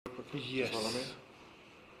Yes. That's what I mean.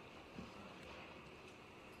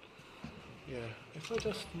 Yeah. If I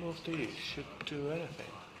just move these, should do anything,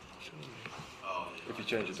 shouldn't it? If you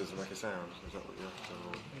change it, does it make a sound? Is that what you're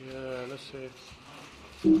saying? Yeah. Let's see.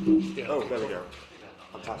 Yeah. Oh, there we go.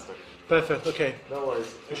 Fantastic. Perfect. Okay. No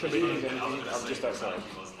worries. It should be easy. I'm just outside.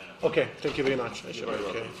 Okay. Thank you very much. I should be You're very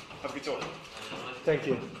okay. welcome. Have a good talk. Thank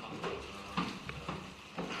you.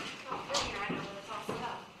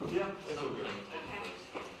 Yeah, it's all good.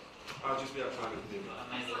 I'll just be outside with you.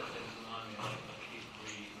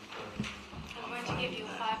 I'm going to give you a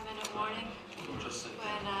 5-minute warning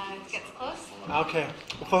when it gets close. Okay.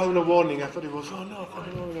 If I have a warning, I thought it was. Oh no! I thought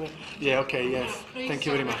we were gonna. Yeah. Okay. Yes. No, Thank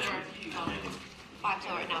you very much. 5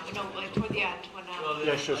 till right now, but no, toward the end when.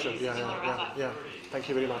 Yeah. Sure. Sure. Yeah. Thank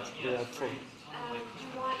you very much. Yeah. Full. Do you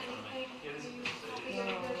want anything? Do you want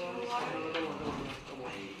to go to water?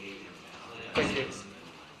 Thank you.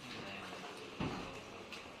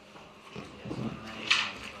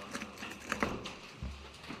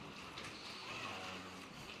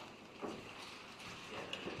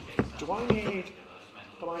 Do I need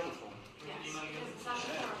the microphone? Yes, because it's not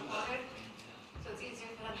recorded, so it's easier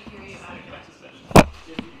for them to hear you out of it.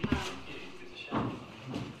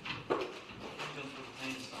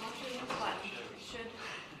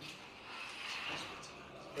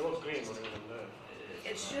 It was green when it was there.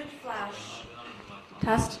 It should flash.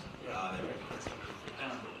 Test.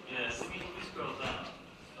 Yes, if you scroll down,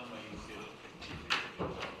 somewhere you can see it.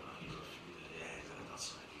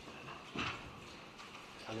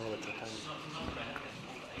 I know it's a hand.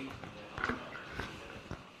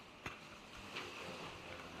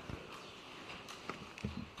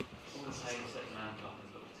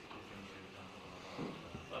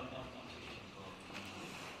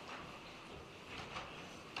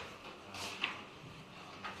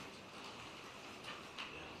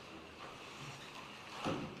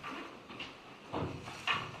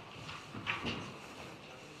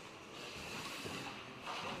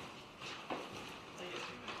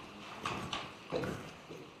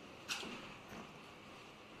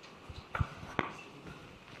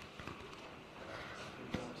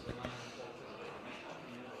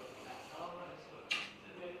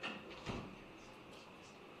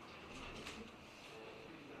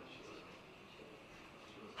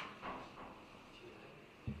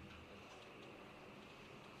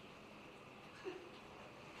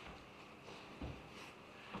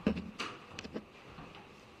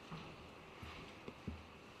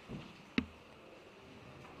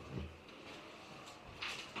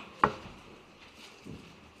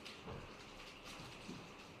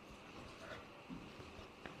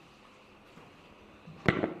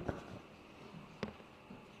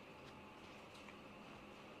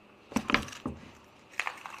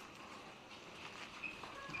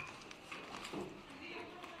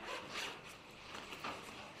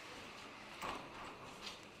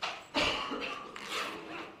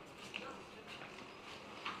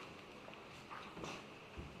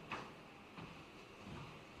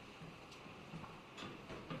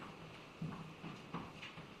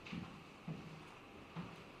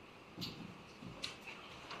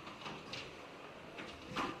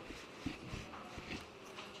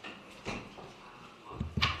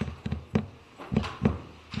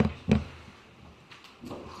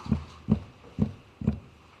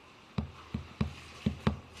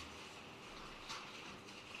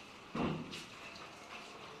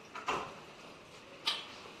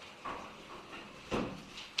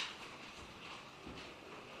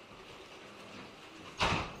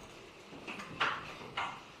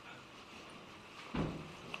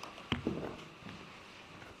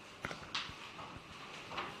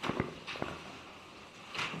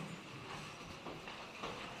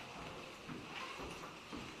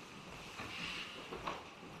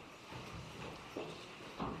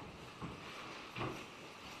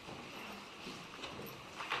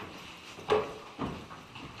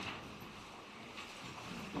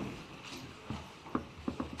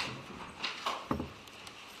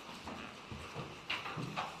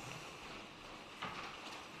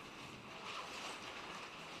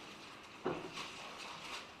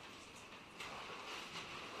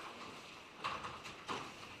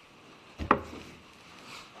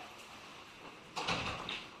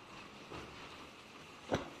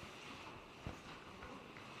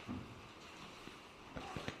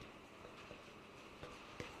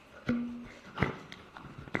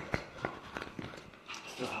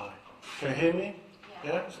 Can you hear me?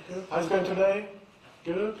 Yeah? Good. How's it going today?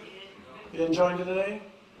 Good? You enjoying the day?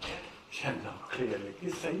 Yeah, no, clearly.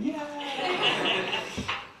 You say, yeah!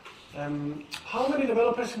 How many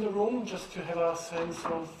developers in the room, just to have a sense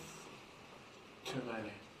of? Too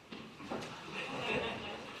many.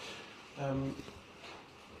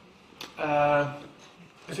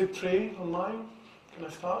 Is it 3 online? Can I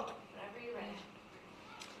start? Whenever you're ready.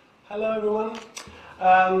 Hello, everyone.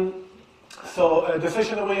 The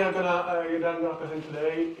session that we are gonna present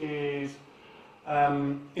today is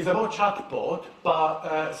about chatbot.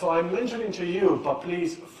 But so I'm mentioning to you, but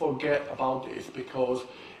please forget about this because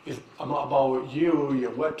it's about you,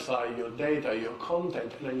 your website, your data, your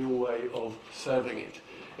content, and a new way of serving it.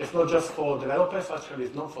 It's not just for developers, actually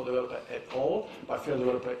it's not for developers at all, but for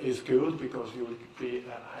developer is good because you will be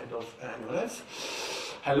ahead of anyone else.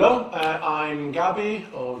 Hello, I'm Gabi,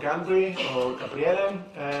 or Gambry, or Gabriele.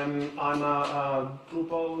 I'm a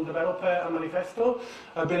Drupal developer at Manifesto.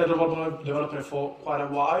 I've been a Drupal developer for quite a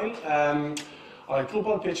while. I like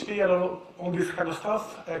Drupal, PHP, all this kind of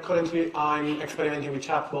stuff. Currently I'm experimenting with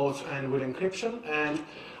chatbots and with encryption, and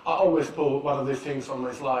I always put one of these things on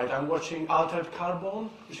my slide. I'm watching Altered Carbon,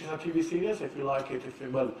 which is a TV series. If you like it, if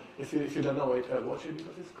you don't know it, watch it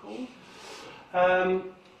because it's cool.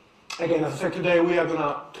 Again, as I said, today we are going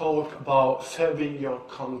to talk about serving your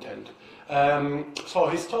content. So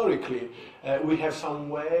historically, we have some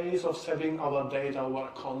ways of serving our data, our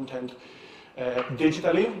content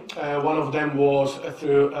digitally. One of them was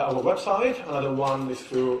through our website. Another one is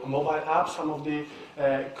through a mobile app. Some of the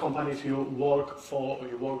companies you work for or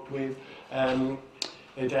you work with,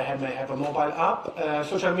 they may have a mobile app.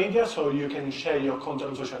 Social media, so you can share your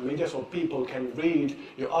content on social media, so people can read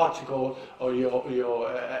your article or your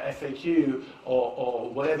FAQ or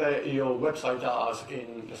whatever your website does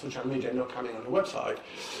in the social media, not coming on the website.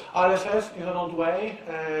 RSS is an old way.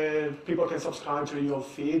 People can subscribe to your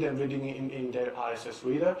feed and reading in their RSS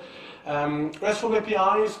reader. RESTful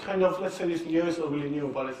API is kind of, let's say it's new, it's not really new,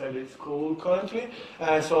 but let's say it's cool currently.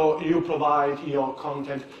 So you provide your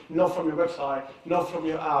content not from your website, not from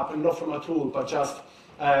your app, and not from a tool, but just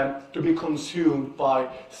to be consumed by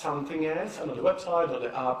something else, another website or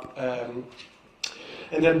the app.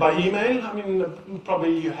 And then by email, I mean,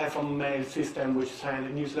 probably you have a mail system which sends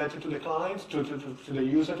a newsletter to the clients, to the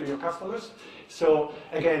user, to your customers. So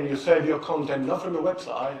again, you serve your content not from your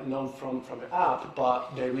website, not from your app,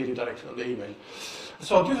 but they read it directly on the email.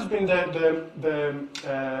 So this has been the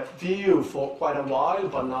view for quite a while,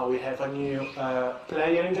 but now we have a new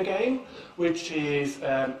player in the game, which is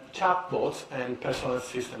chatbots and personal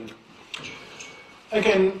assistant.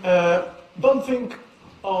 Again, don't think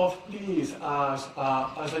of these as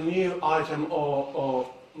a new item or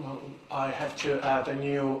I have to add a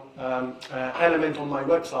new element on my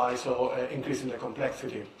website, so increasing the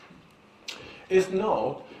complexity. It's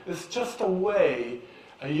not. It's just a way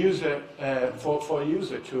for a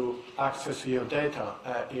user to access your data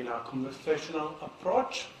in a conversational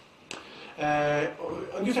approach.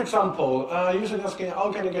 On this example, a user is asking,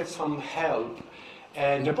 how can I get some help?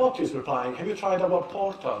 And the bot is replying, have you tried our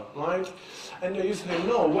portal, right? And the user says,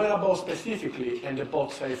 no, where about specifically? And the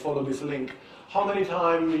bot says, follow this link. How many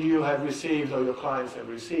times you have received, or your clients have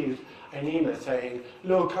received, an email saying,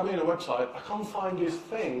 look, I'm in a website, I can't find this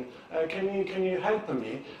thing, can you help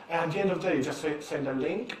me? And at the end of the day, you just send a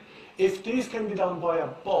link. If this can be done by a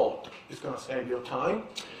bot, it's going to save your time.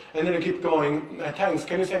 And then you keep going, thanks,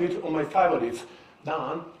 can you save it on my favorites?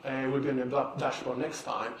 Done, will be on the dashboard next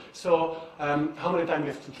time. So how many times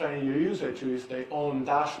you have to train your user to use their own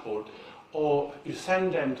dashboard? Or you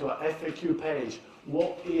send them to a FAQ page.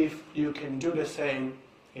 What if you can do the same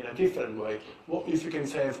in a different way? What if you can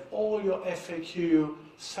save all your FAQ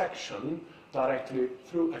section directly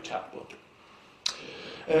through a chatbot?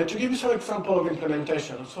 To give you some example of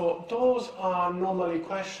implementation, so those are normally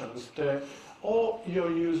questions that all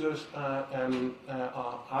your users are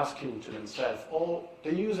asking to themselves, or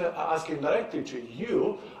the user are asking directly to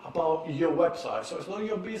you about your website. So it's not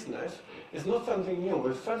your business, it's not something new,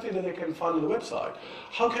 it's something that they can find on the website.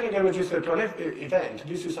 How can I get registered to an event?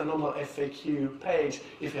 This is a normal FAQ page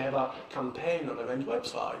if you have a campaign on an event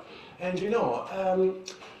website. And you know,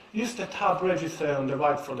 use the tab register on the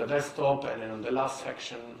right for the desktop, and then on the last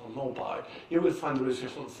section on mobile, you will find the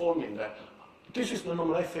registration form in there. This is the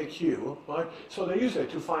normal FAQ, right? So the user,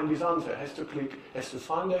 to find this answer, has to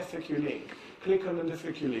find the FAQ link, click on the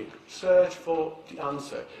FAQ link, search for the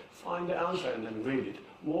answer, find the answer, and then read it.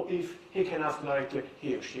 What if he can ask directly,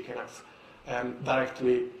 he or she can ask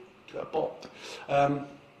directly to a bot?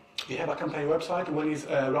 We have a campaign website. When is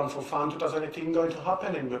Run for Fun 2018 going to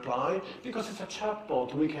happen? And reply, because it's a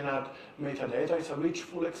chatbot, we can add metadata. It's a rich,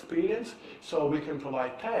 full experience, so we can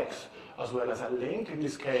provide text as well as a link. In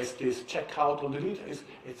this case, this checkout or delete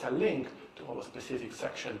it's a link to our specific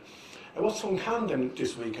section. what's on Camden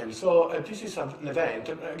this weekend? So this is an event.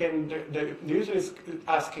 Again, the user is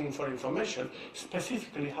asking for information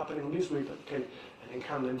specifically happening on this weekend in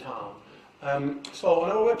Camden Town. So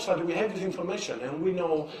on our website we have this information, and we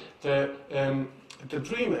know the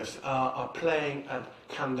dreamers are playing at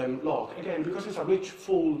Camden Lock. Again, because it's a rich,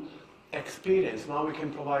 full experience, now we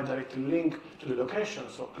can provide directly link to the location.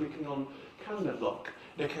 So clicking on Camden Lock,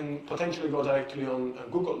 they can potentially go directly on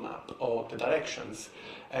Google Map or the directions.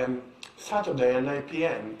 Saturday at 9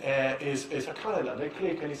 p.m. is a calendar. They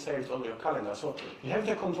click and it saves on your calendar. So you have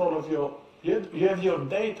the control of you have your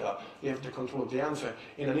data, you have the control of the answer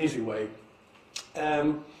in an easy way.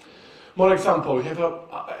 More example, we have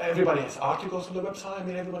everybody has articles on the website. I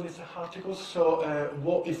mean, everybody has articles. So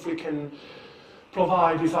what if we can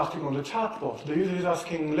provide this article on the chatbot? The user is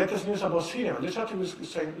asking, latest news about cinema. The chatbot is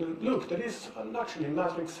saying, look, there is actually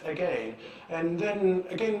Matrix again. And then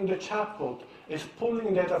again, the chatbot is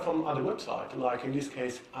pulling data from other websites, like in this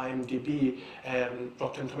case, IMDb,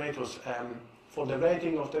 Rotten Tomatoes, for the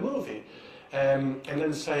rating of the movie. And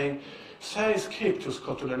then saying, say skip to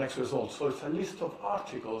go to the next result. So it's a list of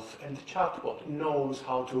articles, and the chatbot knows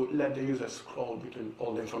how to let the user scroll between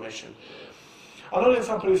all the information. Another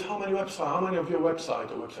example is how many of your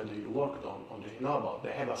website or website that you worked on do you know about?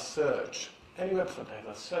 They have a search. Any website has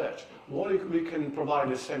a search. What if we can provide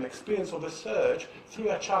the same experience of a search through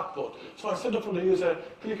a chatbot? So instead of the user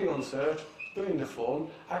clicking on search, doing the form,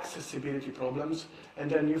 accessibility problems,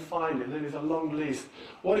 and then you find it, there is a long list.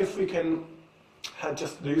 What if we can have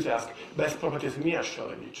just the user ask, best properties near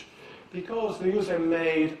Shoreditch? Because the user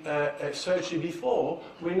made a search before,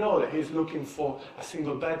 we know that he's looking for a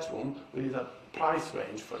single bedroom with a price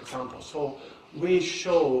range, for example. So we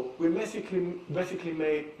basically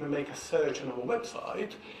make a search on our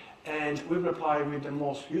website, and we reply with the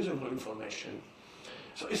most usable information.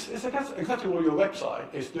 So it's exactly what your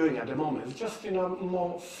website is doing at the moment. It's just in a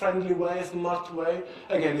more friendly way, smart way.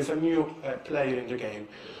 Again, it's a new player in the game.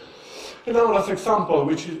 And now last example,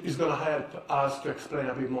 which is going to help us to explain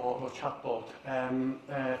a bit more about chatbot.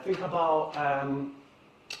 Think about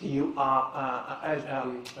you are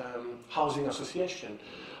a housing association.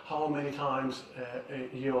 How many times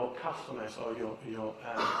your customers or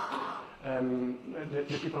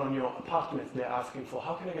the people on your apartment, they're asking for,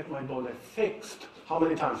 how can I get my boiler fixed? How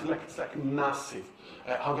many times? It's like massive.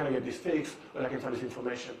 How can I get this fixed? Where I can find this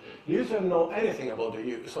information. The user knows anything about the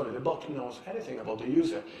user. Sorry, the bot knows anything about the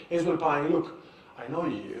user. He's replying, look, I know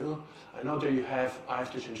you. I know that I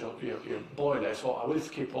have to change your boiler, so I will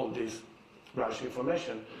skip all this branch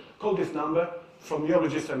information. Call this number from your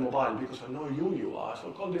registered mobile, because I know who you are.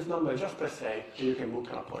 So call this number, just press say, and you can book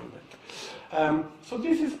an appointment. So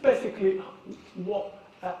this is basically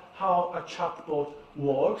how a chatbot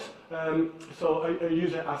works. So a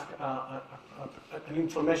user asks an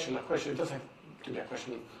information, a question. It doesn't have to be a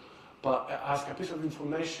question, but ask a piece of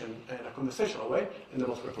information in a conversational way, and the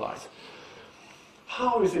bot replies.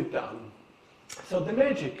 How is it done? So the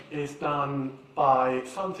magic is done by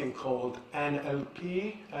something called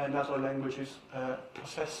NLP, Natural Languages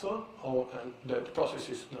Processor, or the process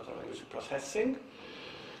is Natural Language Processing.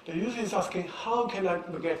 The user is asking, how can I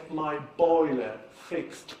get my boiler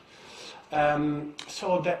fixed?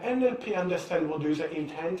 So the NLP understands what the user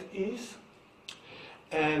intent is,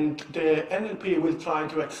 and the NLP will try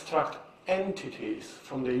to extract entities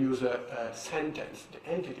from the user sentence. The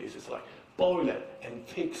entities is like boiler and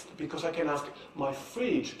fixed, because I can ask my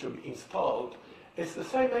fridge to be installed. It's the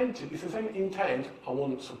same entity, it's the same intent I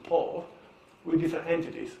want support with different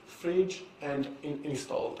entities, fridge and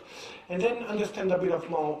installed. And then understand a bit of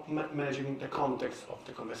more managing the context of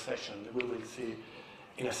the conversation that we will see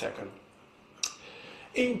in a second.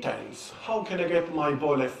 Intents, how can I get my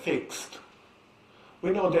boiler fixed? We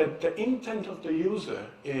know that the intent of the user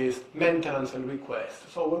is maintenance and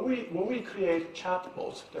request. So when we create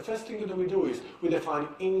chatbots, the first thing that we do is we define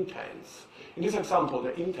intents. In this example,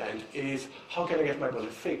 the intent is, how can I get my boiler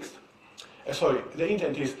fixed? The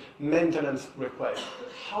intent is maintenance request.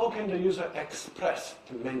 How can the user express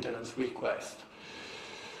the maintenance request?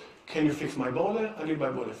 Can you fix my boiler? I need my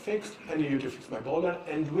boiler fixed. I need you to fix my boiler.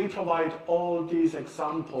 And we provide all these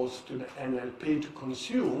examples to the NLP to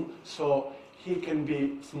consume, so he can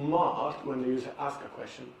be smart when the user asks a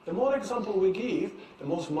question. The more example we give, the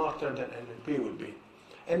more smarter the NLP will be.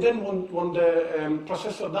 And then what the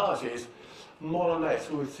processor does is, more or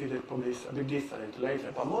less, we will see that probably is a bit different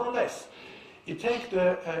later, but more or less, he takes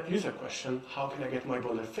the user question, how can I get my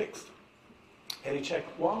boiler fixed? And he checks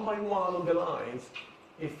one by one on the lines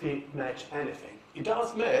if he match anything. It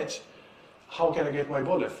does match, how can I get my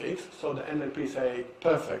boiler fixed? So the NLP say,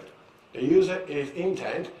 perfect. The user is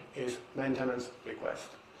intent is maintenance request.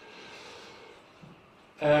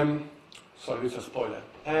 Sorry, this is a spoiler.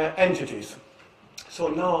 Entities. So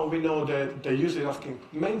now we know that the user is asking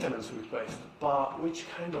maintenance request, but which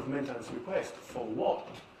kind of maintenance request? For what?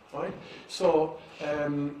 Right? So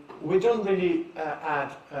we don't really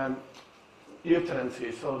add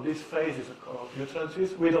utterances. So this phrase is called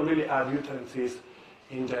utterances. We don't really add utterances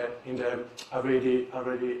in the already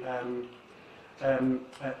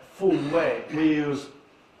full way. We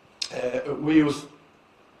use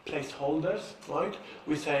placeholders, right?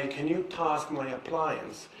 We say, can you task my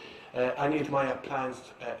appliance? I need my appliance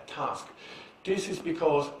task. This is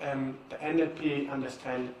because the NLP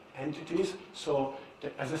understands entities. So,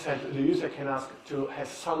 as I said, the user can ask to have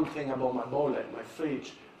something about my boiler, my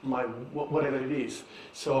fridge, my whatever it is.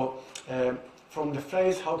 So, from the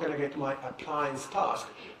phrase, how can I get my appliance task?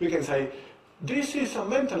 We can say, this is a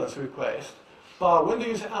maintenance request, but when the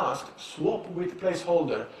user asks, swap with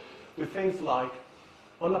placeholder with things like,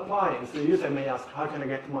 on appliance, the user may ask, how can I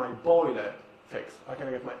get my boiler fixed? How can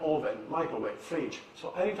I get my oven, microwave, fridge?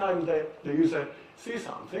 So anytime the user sees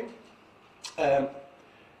something,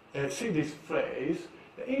 see this phrase,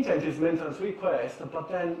 the intent is maintenance request, but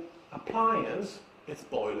then appliance, it's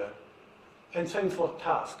boiler. And same for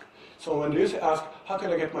task. So when the user asks, how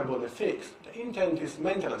can I get my boiler fixed? The intent is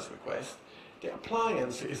maintenance request, the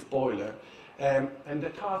appliance is boiler, and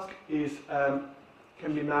the task is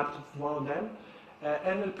can be mapped to one of them.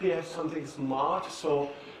 NLP has something smart,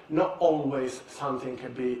 so not always something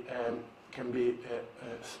can be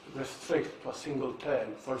restricted to a single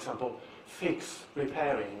term. For example, fix,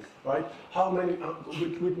 repairing, right? How many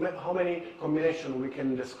combinations we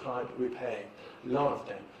can describe repairing? A lot of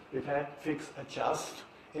them. Repair, fix, adjust.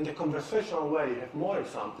 In the conversational way, you have more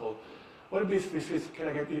example. What is this? Can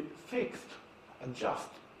I get it fixed? Adjust.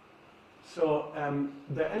 So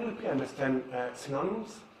the NLP understand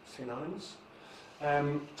synonyms.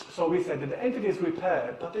 So we said that the entity is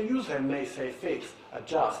repair, but the user may say fix,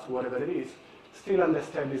 adjust, whatever it is, still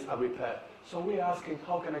understand this as repair. So we're asking,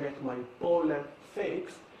 how can I get my boiler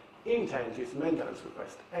fixed? Intent is maintenance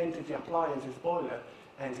request. Entity appliance is boiler.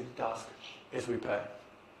 Entity task is repair.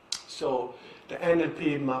 So the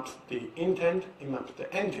NLP maps the intent, it maps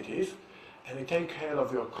the entities, and it takes care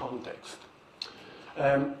of your context.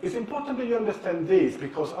 It's important that you understand this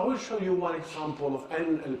because I will show you one example of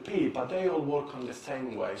NLP, but they all work on the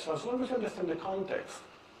same way. So as long as you understand the context,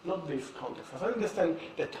 not this context, as long as you understand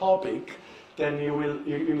the topic, then you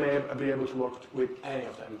may be able to work with any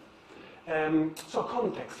of them. So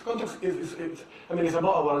context. Context is it's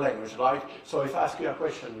about our language, right? So if I ask you a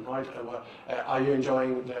question, right, are you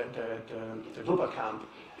enjoying the Drupal camp?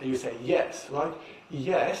 And you say yes, right?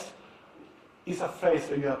 Yes is a phrase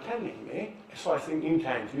that you are telling me. So I think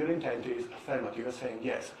intent, your intent is affirmative, you're saying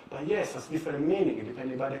yes. But yes has different meaning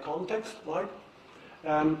depending by the context, right?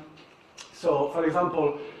 So for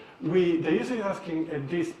example, the user is asking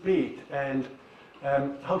this bit and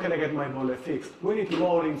how can I get my boiler fixed? We need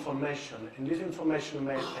more information, and this information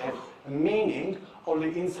may have a meaning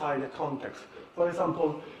only inside the context. For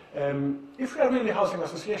example, if we are really a housing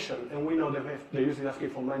association and we know that the user is asking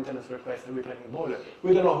for maintenance request and repairing the boiler,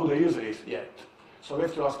 we don't know who the user is yet. So we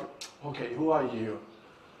have to ask, okay, who are you?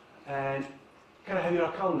 And can I have your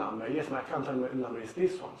account number? Yes, my account number is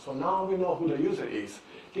this one. So now we know who the user is.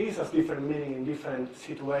 This has different meaning in different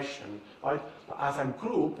situations, right? But as a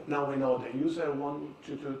group, now we know the user 1,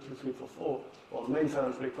 2, 3, 4, 4, or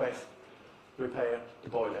maintenance request, repair the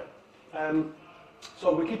boiler.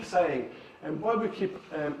 So we keep saying, and why we keep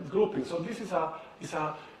grouping. So this is a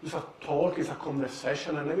talk, it's a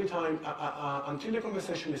conversation, and every time until the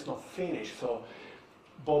conversation is not finished, so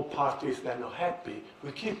both parties they're not happy,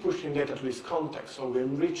 we keep pushing data to this context, so we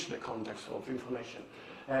enrich the context of information.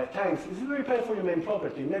 Thanks. Is it a repair for your main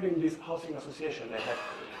property? Maybe in this housing association they have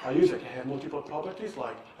a user can have multiple properties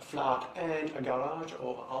like a flat and a garage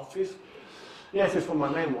or an office. Yes, it's for my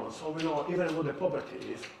main one, so we know even what the property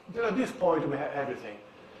is. Then at this point we have everything.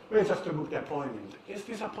 We just to book the appointment. Is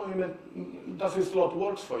this appointment, does this slot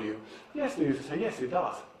work for you? Yes, the user says, yes, it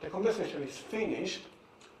does. The conversation is finished,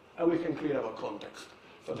 and we can clear our context.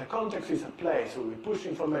 So the context is a place where we push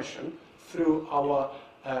information through our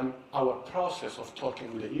process of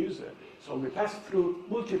talking with the user. So we pass through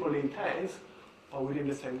multiple intents, but within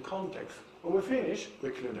the same context. When we finish, we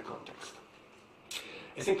clear the context.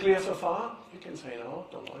 Is it clear so far? You can say no,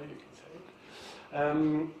 don't worry, you can say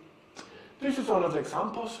it. This is one of the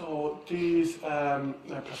examples. So this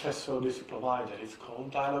professor, this provider, is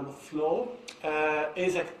called Dialog Flow.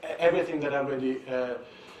 Is everything that I already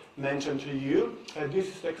mentioned to you. This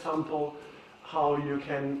is the example how you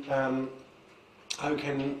can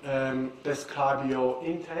describe your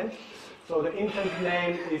intent. So the intent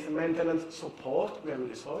name is maintenance support. We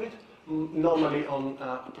already saw it. Normally on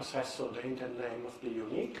a processor, the intent name must be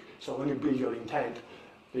unique. So when you build your intent,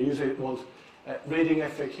 the user wants reading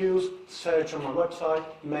FAQs, search on my website,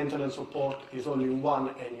 maintenance support is only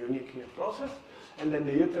one and unique in the process. And then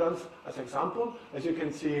the utterance, as example, as you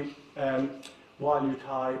can see, while you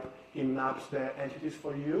type, it maps the entities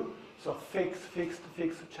for you. So fix,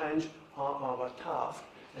 change are our tasks,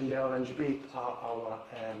 and the orange bit are our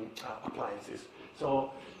appliances.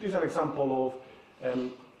 So this is an example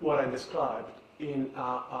of what I described in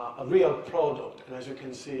a real product. And as you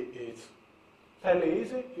can see, it's fairly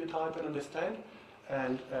easy. You type and understand,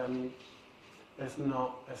 and it's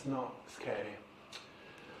not scary.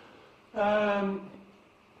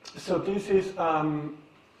 So this is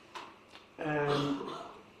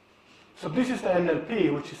the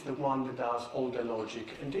NLP, which is the one that does all the logic,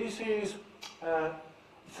 and this is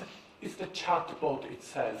it's the chatbot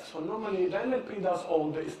itself. So normally the NLP does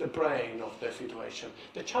is the brain of the situation.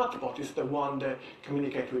 The chatbot is the one that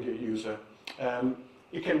communicates with your user.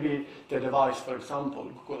 It can be the device, for example,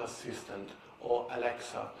 Google Assistant or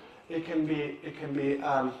Alexa. It can be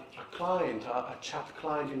a client, a chat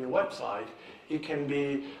client in your website. It can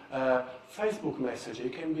be a Facebook message.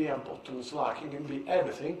 It can be a bot on Slack. It can be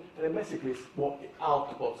everything. And it basically is what it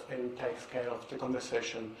outputs and takes care of the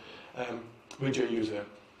conversation with your user.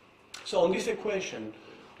 So on this equation,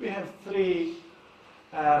 we have 3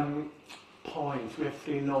 points. We have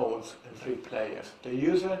 3 nodes and 3 players. The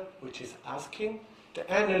user, which is asking. The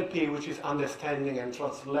NLP, which is understanding and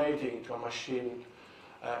translating to a machine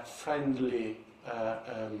friendly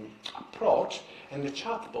approach, and the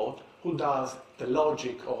chatbot, who does the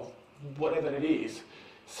logic of whatever it is,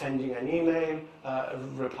 sending an email,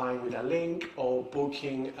 replying with a link, or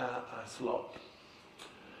booking a slot.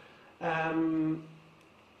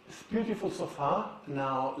 It's beautiful so far.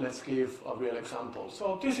 Now let's give a real example.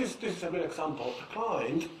 So this is a real example. A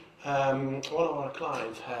client, one of our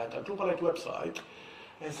clients had a Drupal website,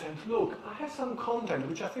 and said, look, I have some content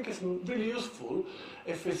which I think is really useful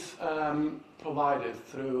if it's provided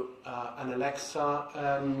through an Alexa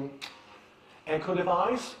Echo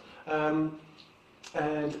device. And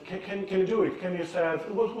can you do it? Can you say,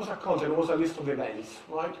 what was that content? It was a list of events,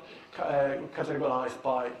 right? Categorized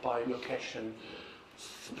by location.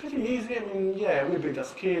 It's pretty easy. I mean, yeah, we build a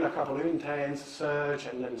skill, a couple of intents, search,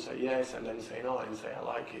 and then say yes, and then say no, and say I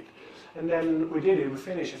like it. And then we did it, we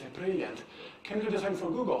finished, I said, brilliant. Can you do the same for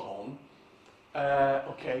Google Home?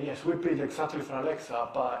 Okay, yes, we built exactly for Alexa,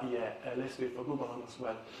 but yeah, let's do it for Google Home as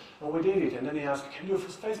well. And we did it, and then he asked, can you do it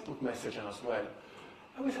for Facebook messaging as well?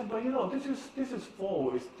 And we said, but you know, this is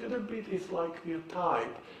voice, the other bit is like you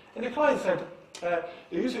type. And the client said, the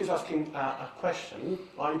user is asking a question,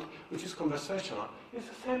 right, which is conversational. It's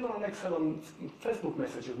the same on Alexa and Facebook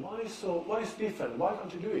messaging. Why is it different? Why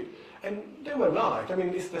can't you do it? And they were right. I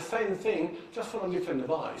mean, it's the same thing, just from a different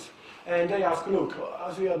device. And they asked, look,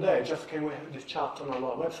 as we are there, just can we have this chat on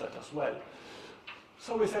our website as well?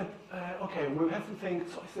 So we said, okay, we have to think,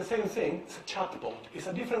 so it's the same thing, it's a chatbot. It's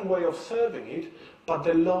a different way of serving it, but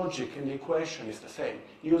the logic and the equation is the same.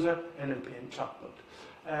 User, NLP, and chatbot.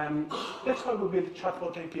 That's why we built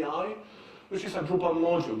Chatbot API, which is a Drupal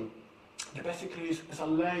module that basically is a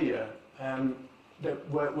layer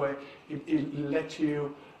where it lets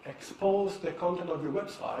you expose the content of your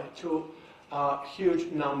website to a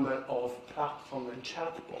huge number of platforms and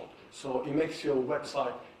chatbot. So it makes your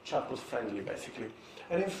website chatbot friendly, basically.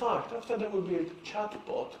 And in fact, after that we built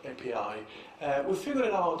Chatbot API, we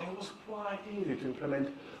figured out it was quite easy to implement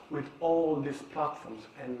with all these platforms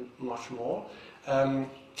and much more,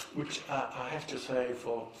 which I have to say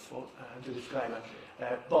for the disclaimer,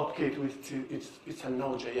 BotKit, it's a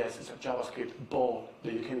Node.js, it's a JavaScript bot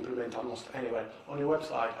that you can implement almost anywhere on your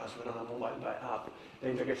website as well on a mobile app. The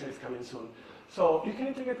integration is coming soon. So you can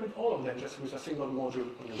integrate with all of them just with a single module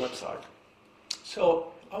on your website.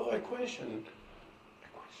 So our equation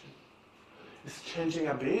is changing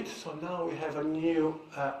a bit. So now we have a new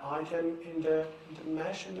item in the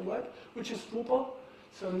mesh in the web, which is Drupal.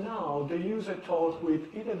 So now the user talks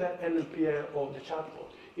with either the NLP or the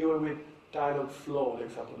chatbot, either with Dialogflow, the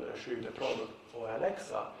example that I showed you, the product, or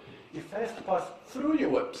Alexa. It has to pass through your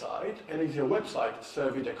website, and it's your website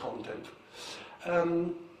serving the content.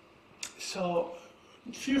 So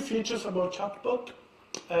a few features about chatbot.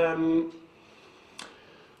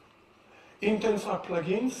 Intents are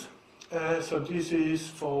plugins. So this is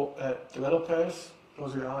for developers.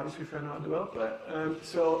 Close your eyes if you're not a developer.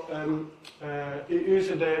 It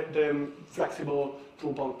uses the flexible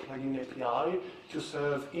Drupal plugin API to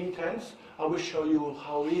serve intents. I will show you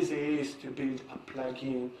how easy it is to build a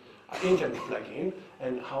plugin intent plugin,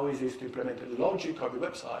 and how easy it is to implement the logic of your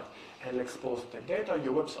website and expose the data of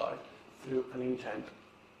your website through an intent.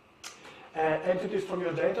 Entities from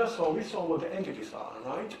your data, so we saw what the entities are,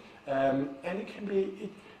 right? And it can be,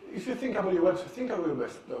 if you think about your website, think about your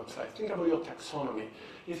website, think about your taxonomy.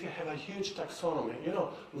 If you have a huge taxonomy, you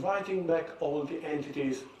know, writing back all the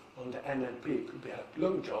entities on the NLP could be a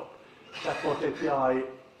long job. Chatbot API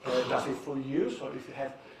does it for you, so if you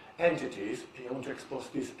have entities and you want to expose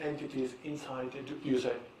these entities inside the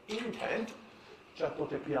user intent,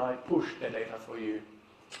 Chatbot API push the data for you.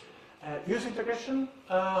 Views integration,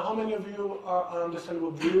 how many of you understand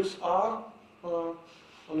what views are on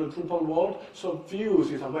the Drupal world? So views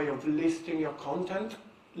is a way of listing your content,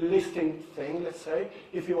 listing thing, let's say.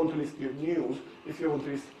 If you want to list your news, if you want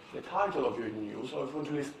to list the title of your news, or if you want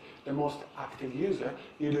to list the most active user,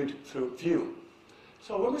 you do it through view.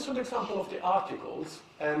 So when we saw the example of the articles,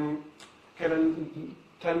 Kevin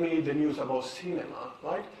tell me the news about cinema,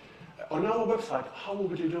 right? On our website, how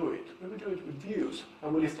would you do it? We would do it with views,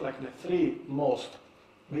 and we list like the 3 most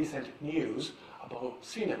recent news about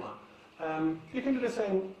cinema. You can do the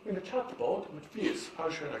same in the chatbot with views. I'll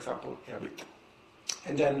show you an example in a bit.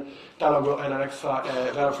 And then dialogue and Alexa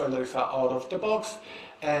out of the box.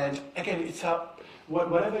 And again, it's a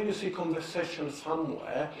whenever you see conversation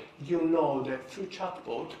somewhere, you know that through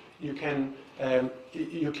chatbot you can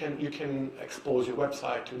expose your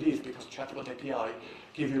website to this, because Chatbot API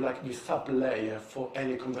give you like this sub layer for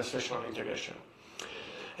any conversational integration.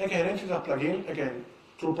 Again, into the plugin. Again,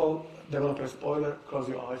 Drupal developer spoiler. Close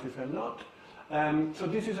your eyes if you're not. So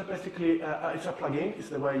this is basically it's a plugin. It's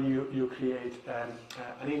the way you create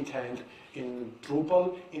an intent in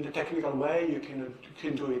Drupal. In the technical way, you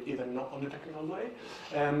can do it even not on the technical way.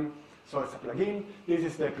 So it's a plugin. This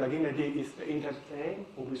is the plugin ID, is the intent name,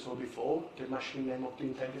 what we saw before. The machine name of the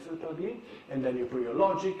intent is the plugin. And then you put your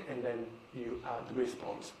logic, and then you add the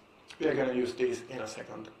response. We are going to use this in a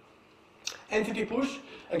second. Entity push.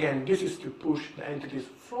 Again, this is to push the entities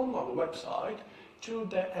from our website to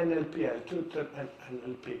the NLP,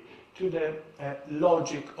 to the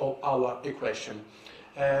logic of our equation.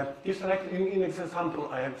 You select, in this example,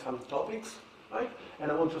 I have some topics, right?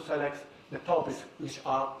 And I want to select the topics which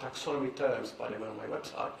are taxonomy terms, by the way, on my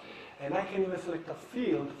website. And I can even select a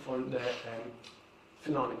field for the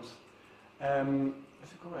synonyms. Is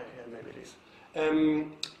it correct? Yeah, maybe it is.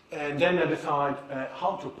 And then I decide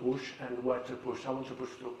how to push and where to push. I want to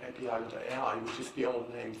push to API.ai, which is the old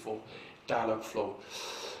name for Dialogflow.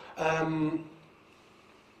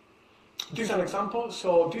 This is an example.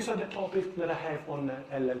 So these are the topics that I have on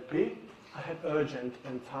LLP. I have urgent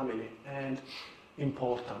and family and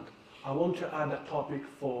important. I want to add a topic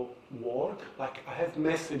for work. Like I have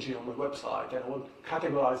messaging on my website, and I want to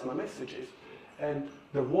categorize my messages. And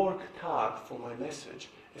the work tag for my message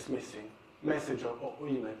is missing. Message or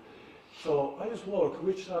email. So I use work.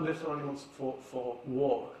 Which are the synonyms for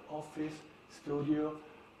work? Office, studio,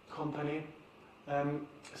 company. And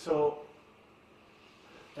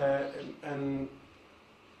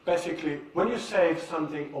basically, when you save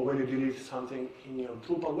something or when you delete something in your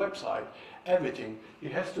Drupal website, everything,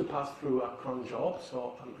 it has to pass through a cron job.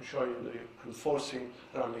 So I'm showing you that I'm forcing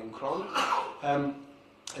running cron.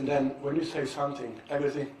 And then when you save something,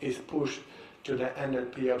 everything is pushed to the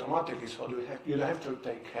NLP automatically, so you don't have to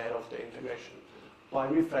take care of the integration. By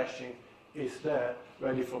refreshing, it's there,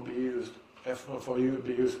 ready for be used, for you to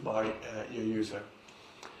be used by your user.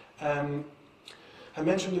 I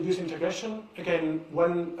mentioned the views integration. Again,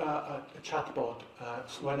 when a chatbot,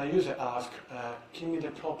 when a user asks, give me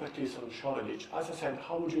the properties on Shoreditch, as I said,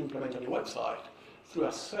 how would you implement on your website? Through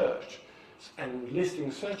a search and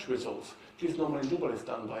listing search results. This normally Drupal is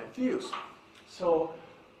done by views. So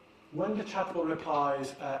when the chatbot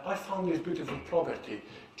replies, I found this beautiful property,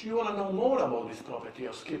 do you want to know more about this property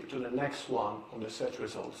or skip to the next one on the search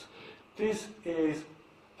results? This is,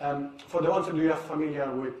 for the ones that you are familiar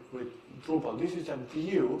with Drupal, this is a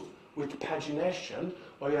view with pagination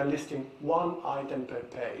where you are listing one item per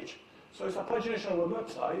page. So it's a pagination on a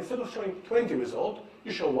website. Instead of showing 20 results,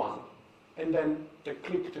 you show one. And then they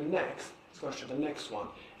click to next, it's going to show the next one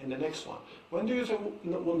and the next one. When the user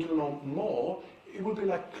wants to know more, it would be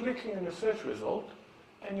like clicking on a search result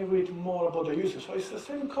and you read more about the user. So it's the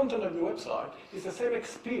same content of your website, it's the same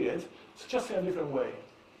experience, it's just in a different way.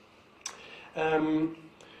 I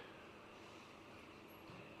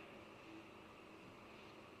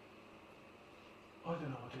don't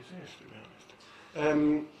know what this is, to be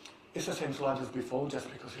honest. It's the same slide as before, just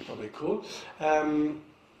because it's probably cool.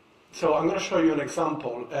 So I'm going to show you an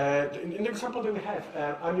example. In the example that we have,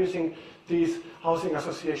 I'm using this housing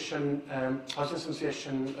association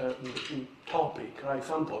topic, right,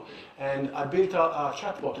 example, and I built a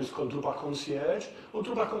chatbot. It's called Drupal Concierge. What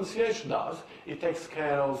Drupal Concierge does, it takes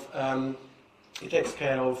care of how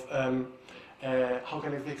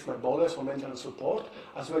can I fix my borders or maintenance support,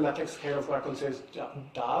 as well as takes care of what Concierge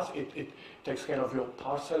does. It takes care of your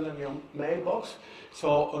parcel and your mailbox.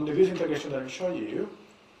 So on the visual integration that I'll show you,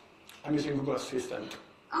 I'm using Google Assistant.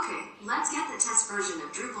 Okay, let's get the test version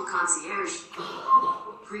of Drupal Concierge.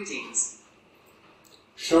 Greetings.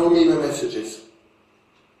 Show me the messages.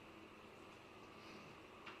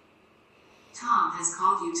 Tom has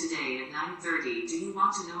called you today at 9:30. Do you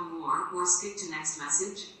want to know more or skip to next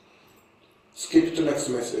message? Skip to next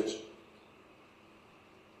message.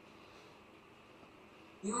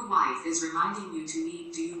 Your wife is reminding you to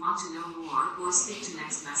eat. Do you want to know more or skip to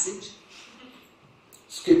next message?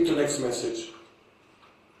 Skip to next message.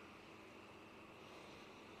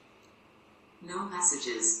 No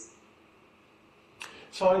messages.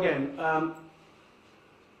 So again,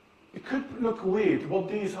 it could look weird. What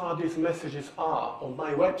these messages are on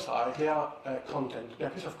my website. They are content. They're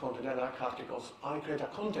a piece of content. They're like articles. I create a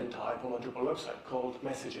content type on my Drupal website called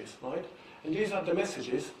messages, right? And these are the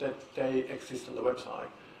messages that they exist on the website.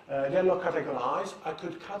 They're not categorized. I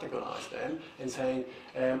could categorize them and say,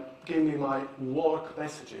 give me my work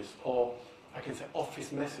messages, or I can say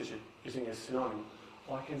office messages using a synonym,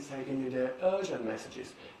 or I can say, give me the urgent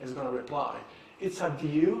messages. It's going to reply. It's a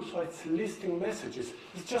view, so it's listing messages.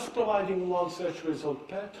 It's just providing one search result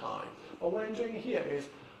per time. But what I'm doing here is,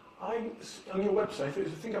 on your website, if you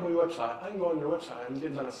think about your website, I go on your website and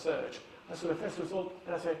did a search. I saw the first result,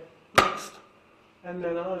 and I say, next. And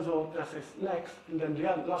then another result, and I say, next. And then the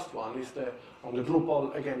last one is on the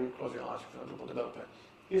Drupal, again, close your eyes if you're a Drupal developer.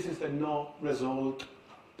 This is the no result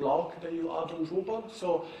block that you add on Drupal.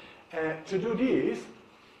 So to do this,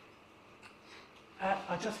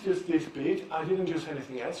 I just used this bit. I didn't use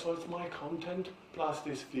anything else, so it's my content plus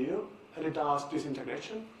this view, and it does this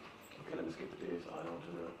integration. Okay, let me skip this. I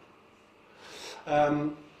don't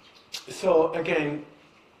know. So again,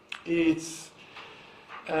 it's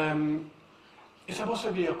supposed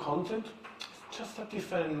to be your content. It's just a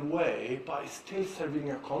different way, but it's still serving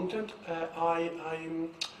your content. I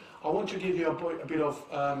want to give you a bit of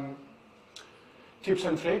tips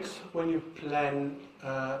and tricks when you plan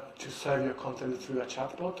to serve your content through a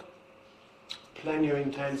chatbot. Plan your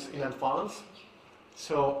intents in advance.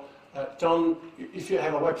 So if you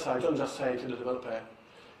have a website, don't just say to the developer,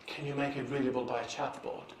 can you make it readable by a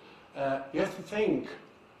chatbot? You have to think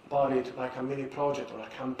about it like a mini project or a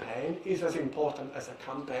campaign. Is as important as a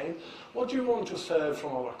campaign. What do you want to serve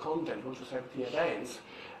from our content? You want to serve the events?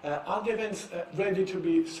 Are the events ready to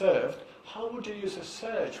be served? How would you use a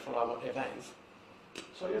search for our events?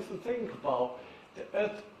 So you have to think about the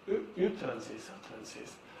utterances,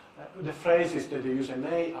 the phrases that the user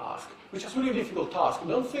may ask, which is a really difficult task.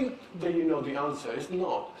 Don't think that you know the answer. It's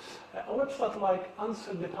not. A website like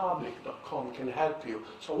answerthepublic.com can help you.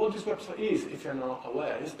 So what this website is, if you're not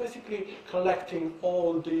aware, is basically collecting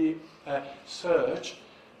all the search,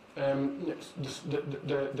 the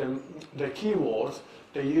keywords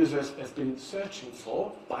the users has been searching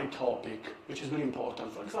for by topic, which is really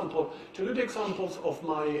important. For example, to do the examples of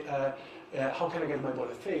my how can I get my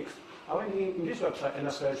border fixed, I went in this website and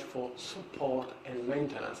I searched for support and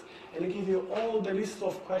maintenance. And it gives you all the list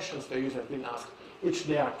of questions the user has been asked, which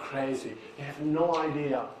they are crazy. They have no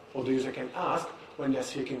idea what the user can ask when they're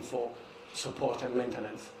seeking for support and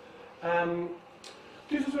maintenance.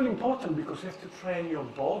 This is really important because you have to train your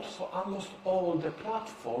bot. So almost all the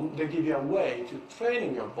platform, they give you a way to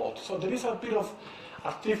training your bot. So there is a bit of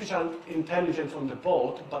artificial intelligence on the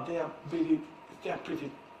bot, but they are pretty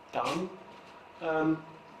dumb.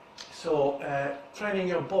 Training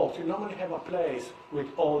your bot, you normally have a place with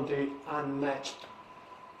all the unmatched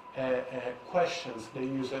questions the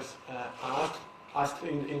users asked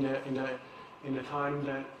in the time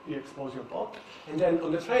that you expose your bot, and then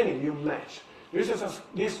on the training you match. The user says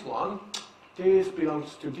this one, this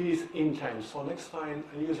belongs to this intent. So next time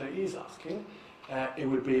a user is asking, it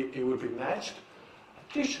will be matched.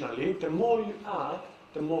 Additionally, the more you add,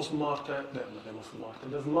 the smarter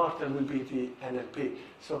will be the NLP.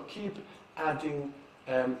 So keep adding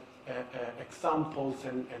examples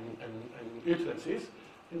and utterances,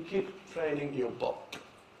 and keep training your bot.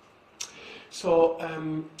 So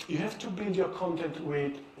you have to build your content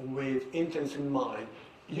with intents in mind.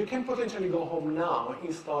 You can potentially go home now,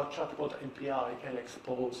 install Chatbot API, and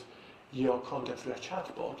expose your content through a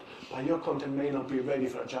chatbot, but your content may not be ready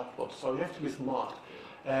for a chatbot. So you have to be smart.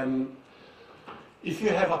 if you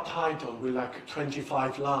have a title with like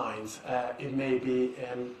 25 lines, it may be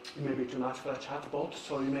too much for a chatbot,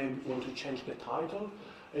 so you may want to change the title.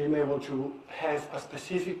 You may want to have a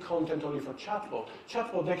specific content only for chatbot.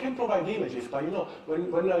 Chatbot, they can provide images, but you know,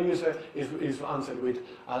 when a user is answered with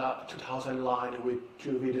a 2,000 line with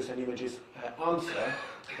 2 videos and images answer,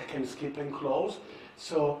 they can skip and close.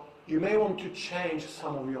 So you may want to change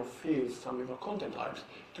some of your fields, some of your content types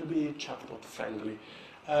to be chatbot friendly.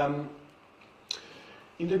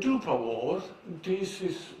 In the Drupal world, this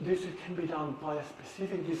can be done by a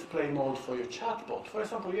specific display mode for your chatbot. For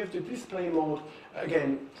example, you have the display mode,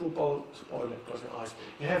 again, Drupal, spoiler, close your eyes.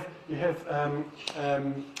 You have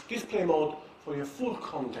display mode for your full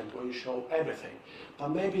content where you show everything. But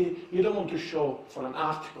maybe you don't want to show for an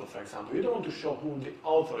article, for example, you don't want to show who the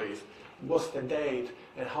author is, what's the date,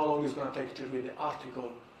 and how long it's going to take to read the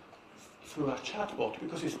article through a chatbot,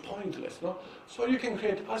 because it's pointless, no? So you can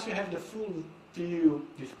create, as you have the full view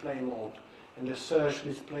display mode, and the search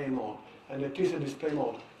display mode, and the teaser display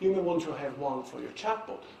mode, you may want to have one for your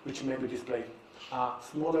chatbot, which may be display a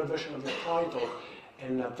smaller version of your title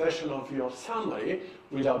and a version of your summary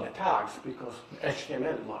without the tags, because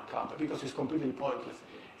HTML markup, because it's completely pointless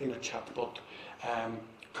in a chatbot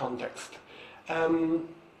context. And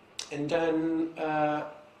then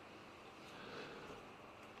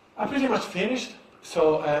I'm pretty much finished.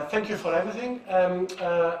 So thank you for everything.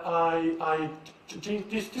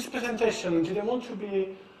 This presentation didn't want to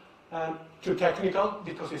be too technical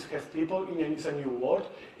because it has people, it's a new word.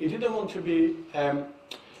 It didn't want to be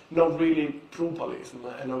not really Drupalism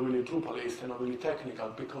and not really Drupalist and not really technical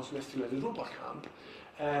because we're still at the Drupal camp.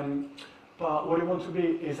 But what it wants to be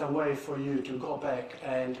is a way for you to go back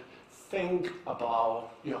and think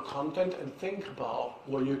about your content and think about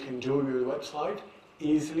what you can do with your website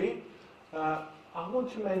easily. I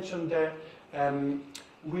want to mention that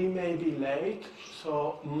we may be late,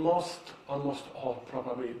 so almost all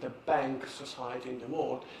probably the bank society in the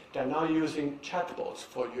world, they're now using chatbots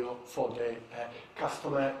for the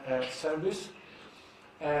customer service.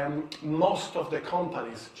 Most of the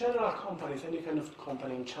companies, general companies, any kind of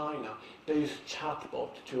company in China, they use chatbot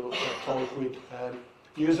to talk with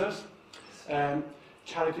users.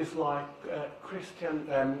 Charities like Christian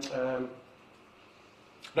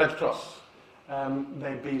Red Cross,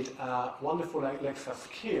 they built a wonderful Alexa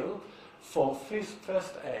skill for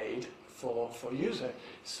first aid for user.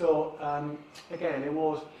 So again, it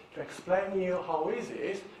was to explain you how easy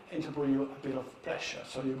it is and to put you a bit of pressure.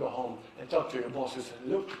 So you go home and talk to your bosses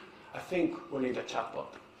and look, I think we need a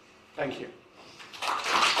chatbot. Thank you.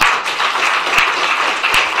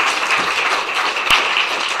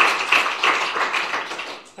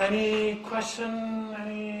 Any question,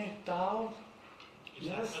 any doubt? Is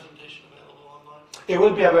that presentation available online? It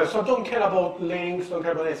will be available. So don't care about links, don't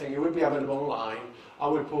care about anything. It will be available online. I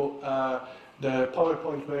will put the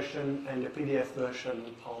PowerPoint version and the PDF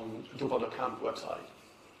version on Drupal.camp website.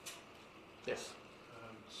 Yes.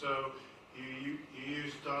 So you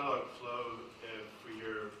use Dialogflow for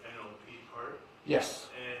your NLP part. Yes.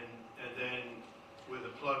 And then with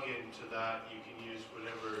a plugin to that, you can use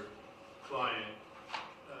whatever client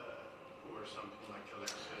or something like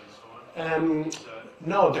Alexa and so on.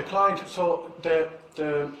 No, the client. So the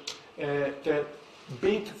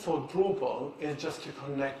bit for Drupal is just to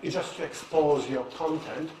connect. It's just to expose your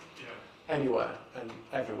content anywhere and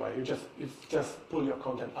everywhere. You just pull your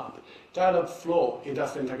content up. Dialogflow, it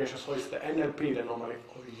does the integration. So it's the NLP that normally,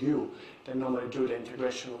 or you, that normally do the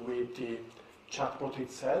integration with the chatbot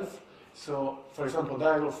itself. So, for example,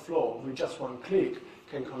 Dialogflow, with just one click,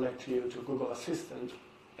 can connect you to Google Assistant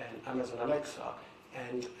and Amazon Alexa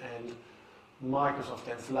and Microsoft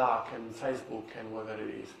and Slack and Facebook and whatever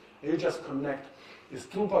it is. And you just connect, is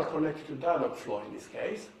Drupal connected to Dialogflow in this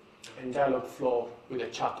case, and Dialogflow with a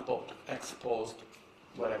chatbot exposed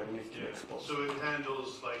wherever it needs to be exposed. So it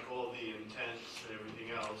handles like all the intents and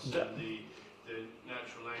everything else, and the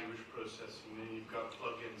natural language processing, and you've got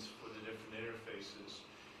plugins for the different interfaces.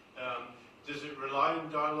 Does it rely on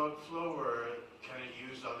Dialogflow, or can it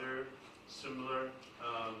use other similar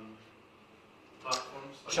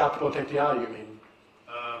platforms? Like Chatbot API, you mean?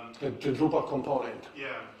 The Drupal component.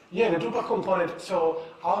 Yeah. Yeah, the Drupal component, so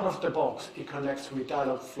out of the box, it connects with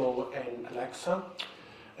Dialogflow and Alexa.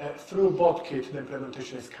 Through BotKit, the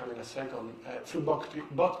implementation is coming in a second. Through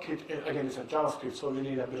BotKit, again, it's a JavaScript, so you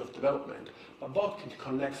need a bit of development. But BotKit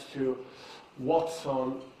connects to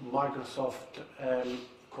Watson, Microsoft,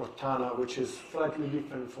 Cortana, which is slightly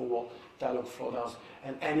different for what Dialogflow does,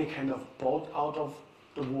 and any kind of bot out of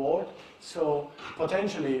the world. So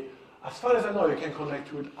potentially, as far as I know, you can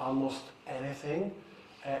connect with almost anything.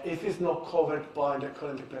 If it's not covered by the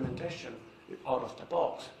current implementation, out of the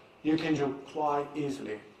box, you can do quite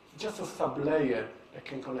easily. Just a sub-layer that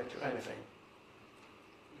can connect to anything.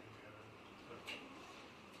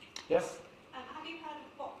 Yes? Have you heard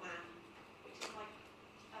of Botman, which is like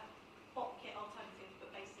a BotKit alternative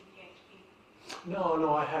but based in PHP?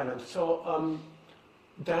 No, I haven't. So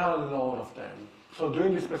there are a lot of them. So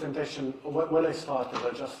during this presentation, when I started,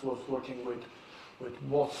 I just was working with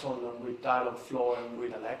Watson and with Dialogflow and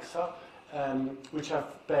with Alexa, which have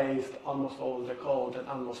based almost all the code and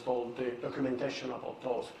almost all the documentation about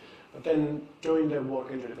those. But then during the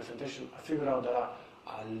work into the presentation, I figured out there are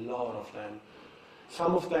a lot of them.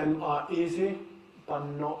 Some of them are easy, but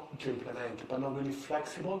not to implement, but not really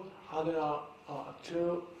flexible. Others are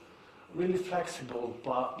too really flexible,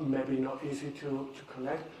 but maybe not easy to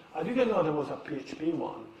connect. I didn't know there was a PHP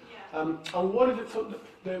one. Yeah. And what is it? So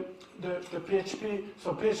the PHP.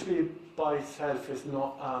 So PHP by itself is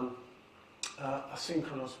not a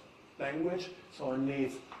synchronous language, so it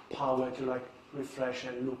needs power to like refresh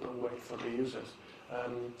and loop and wait for the users.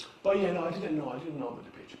 But yeah, no, I didn't know about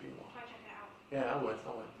the PHP one. Try check it out. Yeah, I will.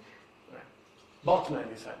 Right. Botman,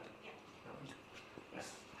 you said. Yeah.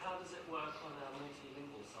 Yes. How does it work on a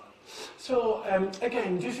multilingual site? So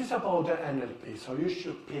again, this is about the NLP. So you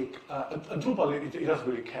should pick Drupal. It doesn't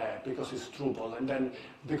really care because it's Drupal, and then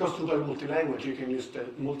because Drupal is multi-language, you can use the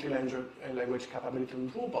multi-language capability in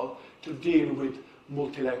Drupal to deal with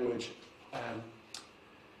multi-language.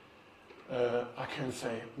 I can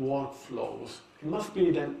say workflows. It must be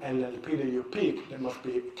the NLP that you pick that must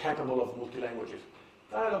be capable of multi-languages.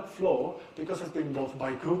 Dialogflow, because it's been bought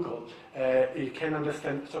by Google, it can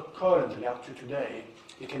understand. So currently, up to today,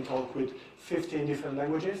 it can talk with 15 different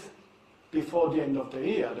languages. Before the end of the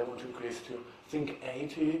year, they want to increase to, I think,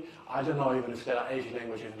 80. I don't know even if there are 80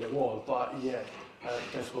 languages in the world, but yeah,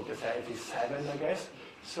 that's what they say, 87, I guess.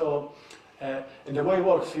 So, and the way it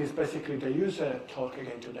works is basically the user talk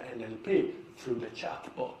again to the NLP through the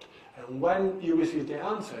chatbot. And when you receive the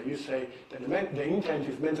answer, you say that the intent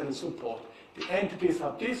is maintenance support. The entities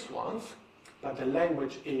are these ones, but the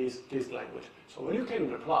language is this language. So when you can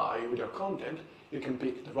reply with your content, you can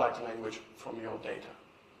pick the right language from your data.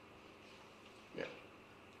 Yeah.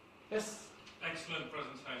 Yes? Excellent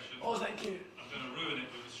presentation. Oh, thank you. I'm going to ruin it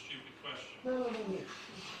with a stupid question. No.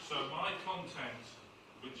 So my content,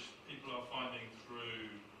 which people are finding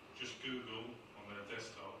through just Google on their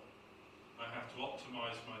desktop, I have to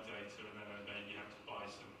optimize my data and then I maybe have to buy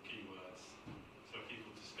some keywords so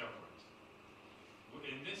people discover it.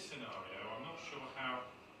 In this scenario, I'm not sure how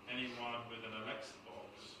anyone with an Alexa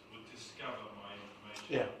box would discover my information.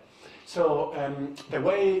 Yeah. So the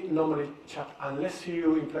way normally unless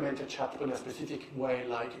you implement a chatbot in a specific way,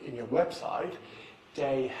 like in your website,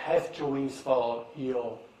 they have to install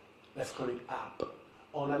your, let's call it, app.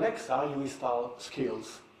 On Alexa, you install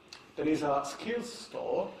skills. There is a skills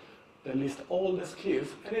store that lists all the skills,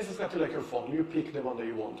 and it's exactly like your phone. You pick the one that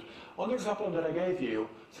you want. On the example that I gave you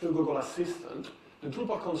through Google Assistant, the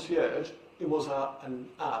Drupal Concierge, it was an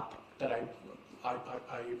app that I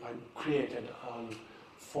created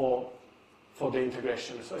for the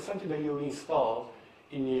integration. So it's something that you install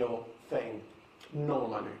in your thing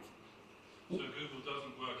normally. So Google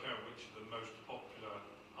doesn't work out which are the most popular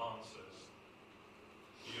answers.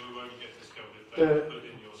 You only get discovered if they put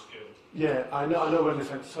in your skill. Yeah, I know what you're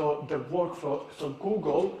saying. So the workflow, so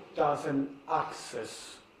Google doesn't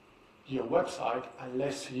access your website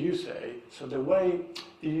unless you say. So the way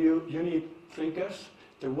you need triggers,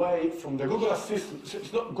 the way from the Google Assistant, so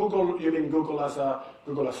it's not Google, you mean Google as a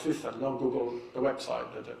Google Assistant, not Google the website.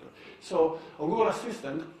 So on Google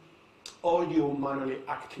Assistant, or you manually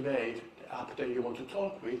activate the app that you want to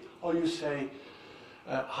talk with, or you say,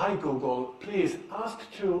 hi Google, please ask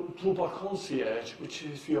to Drupal Concierge, which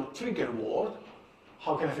is your trigger word,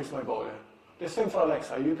 how can I fix my boiler? The same for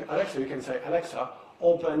Alexa. You can say, Alexa,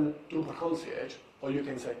 open Drupal Concierge, or you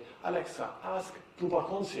can say, Alexa, ask Drupal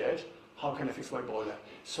Concierge, how can I fix my boiler?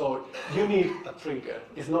 So you need a trigger.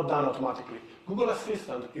 It's not done automatically. Google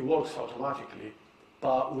Assistant, it works automatically,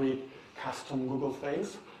 but with custom Google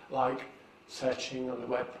things, like searching on the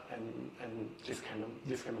web and this kind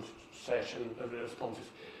of search and responses.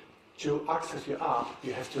 To access your app,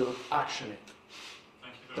 you have to action it.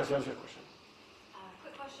 Thank you Does very that answer much. your question?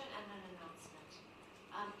 Quick question and an announcement.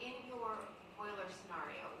 In your boiler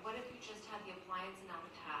scenario, what if you just had the appliance and not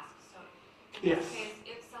the task? So in Yes. this case,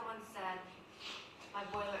 if someone said, my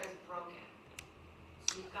boiler is broken,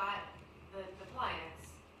 so you've got the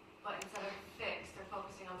appliance, but instead of fixed, they're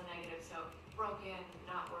focusing on the negative, so broken,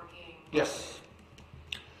 not working. Yes.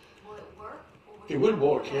 Will it work? Or It will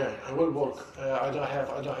work, yeah, it will work. I don't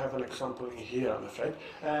have an example in here, I'm afraid.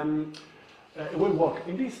 it will work.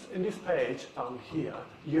 In this page down here,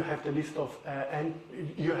 you have the list of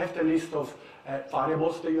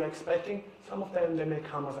variables that you're expecting. Some of them they may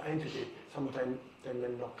come as an entity. Some of them they may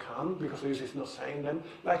not come because the user is not saying them.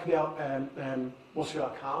 Like what's your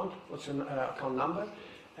account? What's your account number?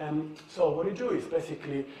 So what you do is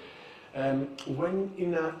basically when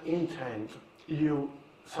in an intent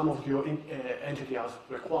some of your entity are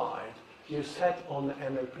required, you set on the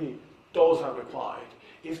NLP those are required.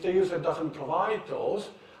 If the user doesn't provide those,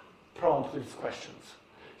 prompt these questions.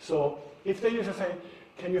 So if the user says,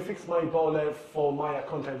 can you fix my boiler for my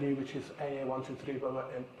account ID, which is AA123, blah, blah,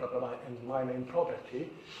 and blah, blah, blah, and my main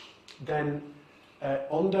property, then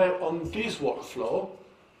on this workflow,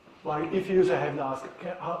 like if user had asked,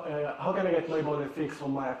 how can I get my boiler fixed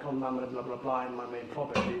on my account number, blah, blah, blah, and my main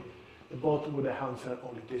property, the bot would answer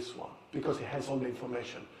only this one, because it has all the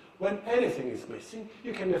information. When anything is missing,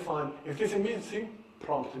 you can define, if this is missing,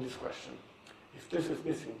 prompt this question. If this is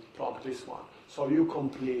missing, prompt this one. So you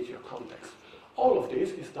complete your context. All of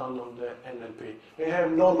this is done on the NLP. We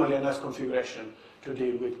have normally a nice configuration to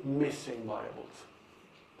deal with missing variables.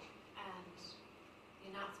 And the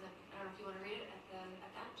announcement, I don't know if you want to read it at the end. We've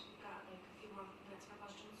got like a few more minutes for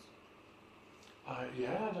questions.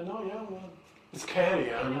 Yeah, I don't know, yeah. Well, it's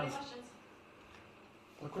scary. Any questions?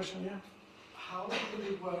 What question, yeah? How will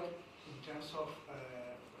it work in terms of, for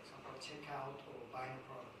example, checkout or buying a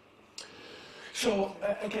product? So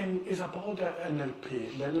again, it's about the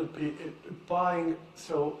NLP. The NLP buying.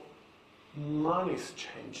 So money is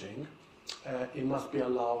changing. It must be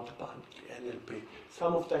allowed by the NLP.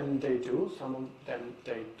 Some of them they do. Some of them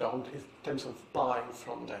they don't. In terms of buying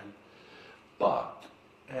from them, but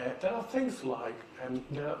there are things like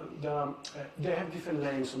they have different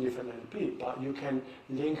names on different NLP, but you can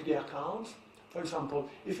link the accounts. For example,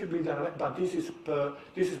 if you build but this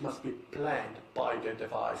must be planned by the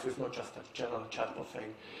device. It's not just a general chatbot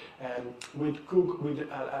thing. With Google, with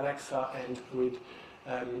Alexa, and with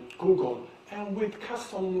Google, and with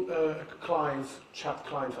custom clients, chat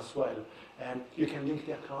clients as well, you can link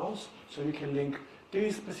the accounts. So you can link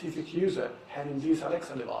this specific user having this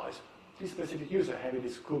Alexa device, this specific user having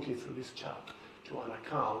this cookie through this chat to an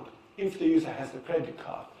account. If the user has the credit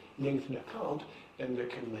card linked to the account, then they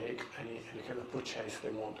can make any kind of purchase they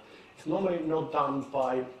want. It's normally not done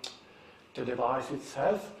by the device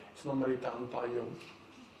itself. It's normally done by your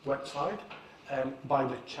website, by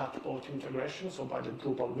the chatbot integration, so by the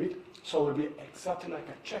Drupal with. So it will be exactly like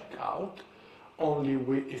a checkout, only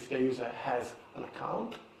if the user has an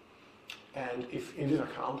account, and if in this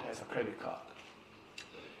account has a credit card.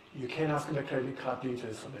 You can ask the credit card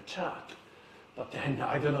details on the chat, but then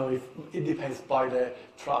I don't know if it depends by the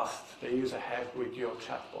trust the user has with your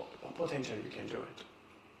chatbot. But potentially you can do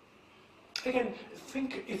it. Again,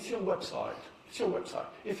 think it's your website. It's your website.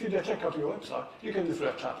 If you do a checkout on your website, you can do through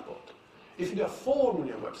a chatbot. If you do a form on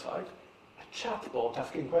your website, a chatbot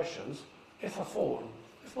asking questions, it's a form.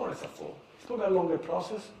 It's more or less a form. It's not a longer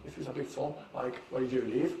process. If it's a big form, like where do you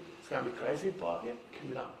live, it's going to be crazy, but yeah, it can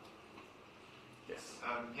be done. Yes.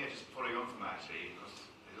 Yeah, just following on from that actually, because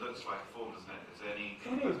it looks like a form, doesn't it? Is there any to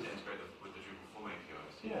integrate with the Drupal form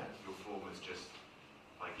APIs? Yeah. Your form is just,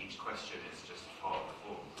 like each question is just part of the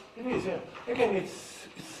form. It is, yeah. Again, it's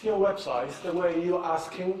your website. It's the way you're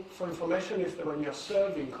asking for information. It's the way you're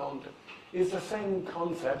serving content. It's the same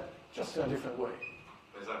concept, just in a different way.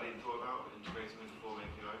 Has that been thought about, integrating with the form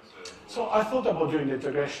APIs? So I thought about doing the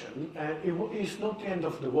integration, and it's not the end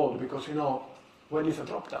of the world, because, you know, when it's a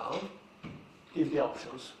drop-down, give the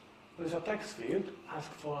options. When it's a text field, ask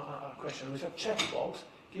for a question. When it's a checkbox,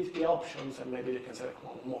 give the options, and maybe they can select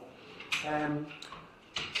one or more.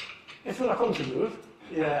 If you want to contribute,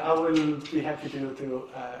 yeah, I will be happy to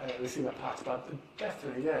receive a patch, but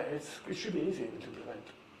definitely, yeah, it should be easy to implement.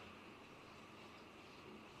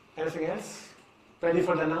 Anything else? Ready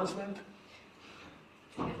for the announcement?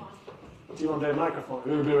 Good one. Do you want the microphone?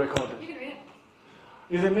 We will be recorded. You can read it.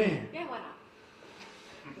 Is it me? Yeah, why not?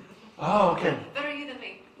 Oh, okay. Better you than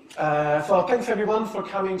me. So thanks everyone for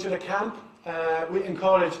coming to the camp. We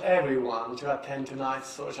encourage everyone to attend tonight's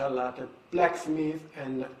social at the Blacksmith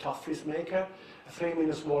and Toffees Maker, 3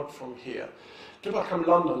 minutes walk from here. Drupal Camp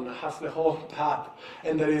London has the whole pub,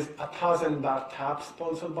 and there is a 1,000 bar tab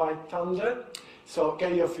sponsored by Thunder. So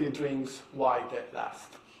get your free drinks while they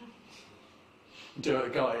last. Do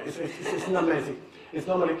it, go. It's amazing. It's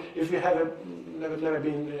normally, if you have never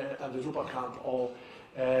been at the Drupal camp or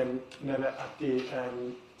never at the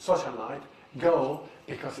social night, go,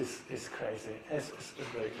 because it's crazy. It's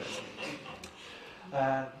very crazy.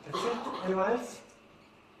 That's it. Anyone else?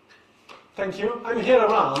 Thank you. I'm here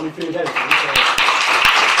around if you need anything. So.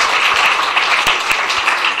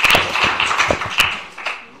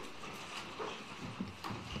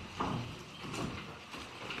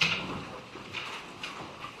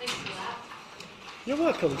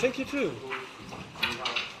 welcome. Thank you too.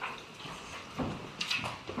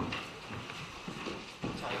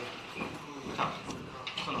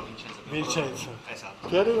 Sono Vincenzo. Vincenzo. Esatto.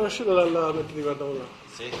 Ti hai riconosciuto dalla mentre ti guardavo là?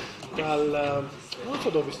 Sì. Non so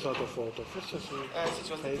dove ho visto la tua foto, forse su... Sì,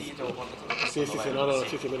 ci ho sentito quando Sì, sì, sì, no, no,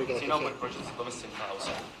 sì, mi ricordo. Sì, no, quel progetto è stato messo in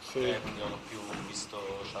pausa, Sì. quindi non ho più visto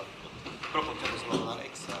chatbot. Però contiamo solo con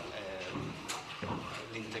Alexa e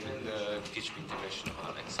il PHP integration con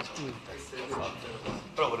Alexa, sono ho fatto.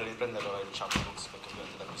 Però vorrei riprendere il chatbox perché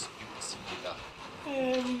ovviamente dà più possibilità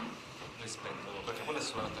rispetto, perché quello è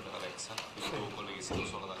solamente per Alexa, quindi tu colleghi il sito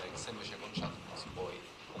solo ad Alexa, invece con chatbox puoi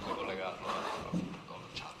comunque collegarlo con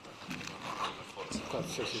chat, per forza.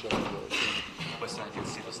 Qualsiasi cosa vuoi. Può essere anche il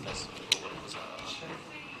sito stesso, tipo qualcosa.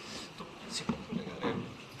 Si può collegare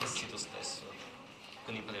il sito stesso,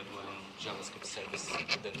 quindi per tu hai un JavaScript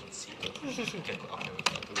service dentro il sito. Sì. Che, ok,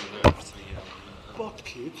 perfetto, quindi forse mi dire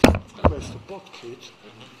Botkit, questo Botkit,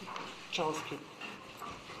 JavaScript.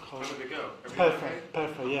 How did it go? Perfect,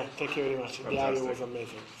 yeah, thank you very much. The audio was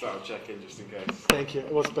amazing. So I'll check in just in case. Thank you,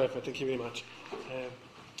 it was perfect, thank you very much.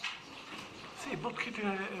 Sì, Botkit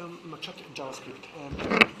è una chat JavaScript.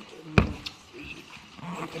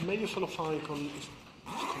 È meglio se lo fai con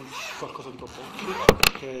qualcosa tipo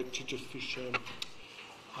Botkit che ci gestisce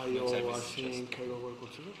I.O., async o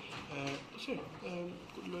qualcosa. Sì,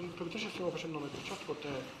 l'implementazione che stiamo facendo nel chatbot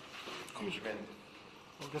è... Complimenti.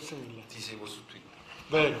 Oh, grazie mille. ti seguo su Twitter.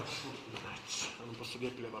 Bene, non posso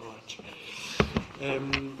dirti le parolacce.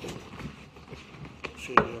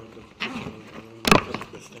 Sì, io ho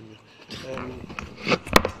bestemmia.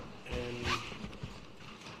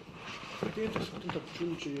 Praticamente soltanto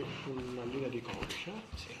aggiungi una linea di codice,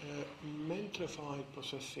 mentre fai il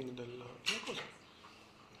processing della cosa,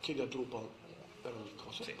 chiedi a Drupal per il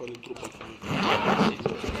cosa, poi il Drupal fa il...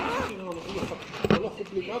 Sì, no, io non l'ho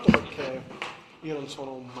pubblicato perché io non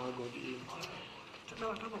sono un mago di... Cioè, me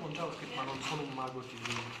l'ho dato con JavaScript, ma non sono un mago di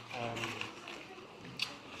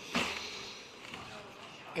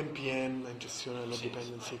NPM, gestione delle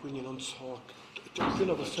dependency, quindi non so, è più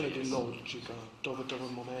una questione di logica, dove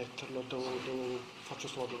dovremmo metterlo, dove faccio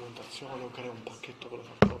solo la documentazione o creo un pacchetto che lo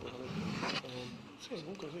fa proprio. Sì,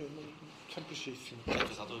 comunque sì, semplicissimo. Hai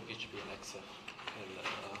usato il PHP Alexa,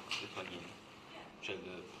 il plugin, cioè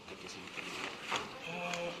il requisito.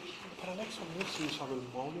 Per Alexa all'inizio usavo il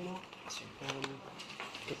modulo,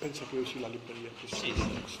 che penso che usi la libreria PHP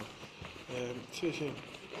Alexa. Sì.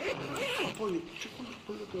 Ma poi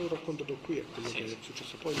quello che ho raccontato qui è quello che è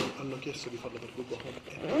successo. Poi hanno chiesto di farlo per Google Home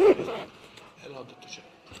e l'ho detto,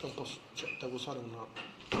 devo usare un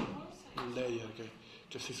layer che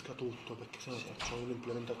gestisca tutto, perché sennò faccio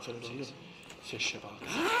un'implementazione con me, si esce pazzo.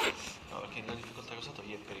 No, perché la difficoltà che ho usato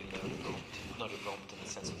io è per il prompt, non il prompt nel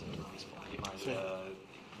senso che non rispondi, ma il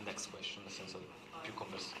next question, nel senso più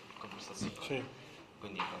conversazione. Sì.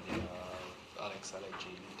 Quindi Alexa leggi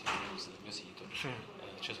l'ultimo news del mio sito,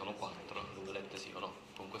 ci sono 4, le lette sì o no,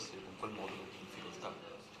 con quel modulo di difficoltà,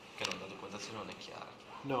 che la documentazione non è chiara.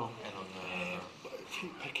 No, e non, sì,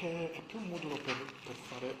 perché è più un modulo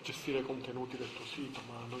per gestire i contenuti del tuo sito,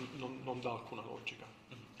 ma non dà alcuna logica.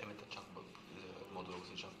 E mentre chatbot, il modulo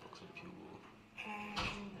così chatbox è più...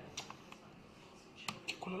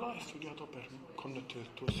 Quello là è studiato per connettere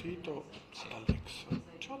il tuo sito ad Alexa.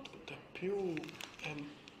 Chatbot è più...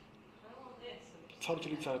 fa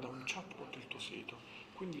utilizzare da un chatbot il tuo sito,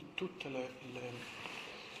 quindi tutti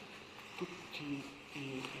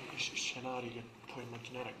i scenari che puoi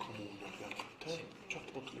immaginare comuni in realtà,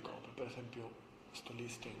 chatbot li copre, per esempio sto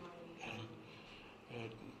listing e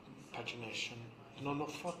pagination. Non ho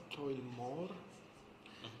fatto il more,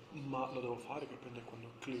 ma lo devo fare, che prende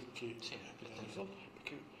quando clicchi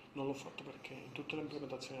perché non l'ho fatto perché in tutte le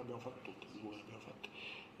implementazioni abbiamo fatto tutte e due, abbiamo fatte.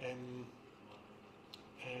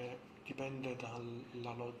 Dipende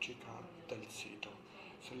dalla logica del sito.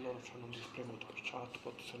 Se loro hanno un display mode per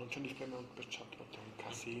chatbot, se non c'è un display mode per chatbot è un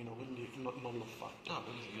casino, quindi non l'ho fatto. No,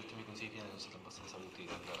 quindi gli ultimi consigli che sono stati abbastanza utili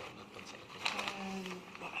nel pensare a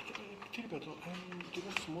questo. Ti ripeto, è un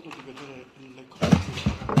diverso modo di vedere le cose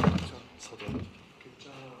che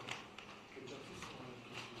già